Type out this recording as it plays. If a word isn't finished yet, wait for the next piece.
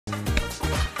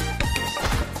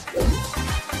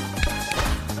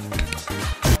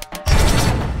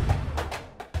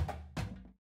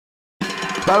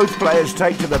Both players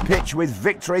take to the pitch with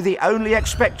victory the only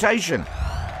expectation.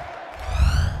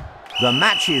 The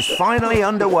match is finally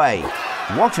underway.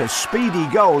 What a speedy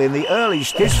goal in the early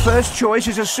stage. His first choice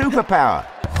is a superpower.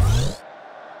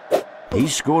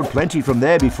 He's scored plenty from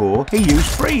there before. He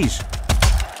used freeze.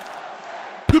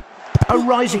 A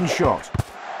rising shot.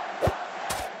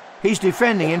 He's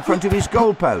defending in front of his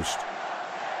goalpost.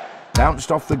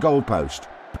 Bounced off the goalpost.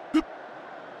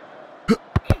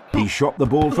 He shot the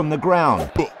ball from the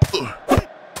ground.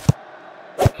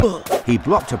 He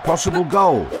blocked a possible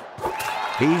goal.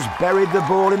 He's buried the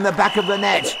ball in the back of the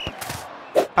net.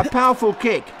 A powerful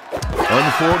kick.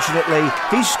 Unfortunately,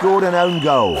 he scored an own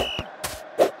goal.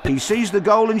 He sees the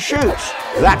goal and shoots.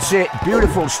 That's it,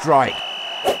 beautiful strike.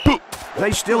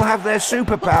 They still have their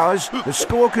superpowers. The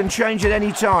score can change at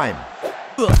any time.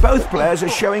 Both players are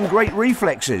showing great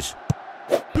reflexes.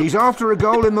 He's after a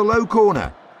goal in the low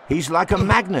corner. He's like a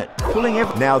magnet, pulling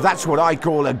everything. Now that's what I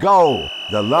call a goal.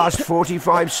 The last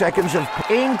 45 seconds of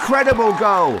incredible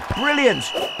goal. Brilliant.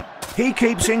 He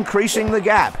keeps increasing the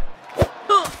gap.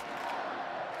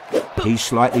 He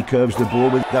slightly curves the ball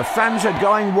with... The fans are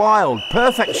going wild.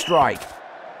 Perfect strike.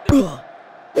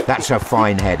 That's a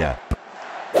fine header.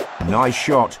 Nice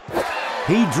shot.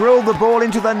 He drilled the ball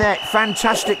into the net.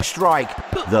 Fantastic strike.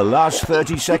 The last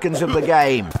 30 seconds of the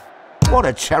game. What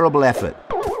a terrible effort.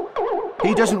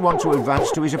 He doesn't want to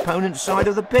advance to his opponent's side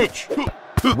of the pitch.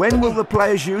 When will the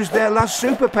players use their last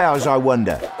superpowers, I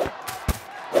wonder?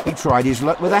 He tried his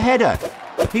luck with a header.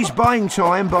 He's buying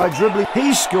time by dribbling.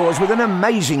 He scores with an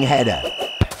amazing header.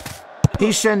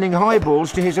 He's sending high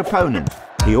balls to his opponent.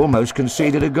 He almost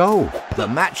conceded a goal. The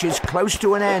match is close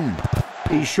to an end.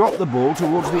 He shot the ball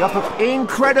towards the upper...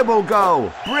 Incredible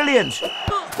goal! Brilliant!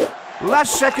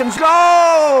 Last seconds...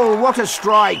 Goal! What a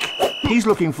strike! He's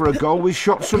looking for a goal with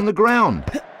shots from the ground.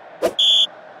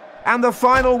 And the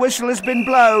final whistle has been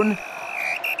blown.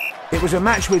 It was a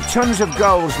match with tons of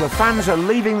goals. The fans are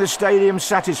leaving the stadium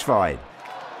satisfied.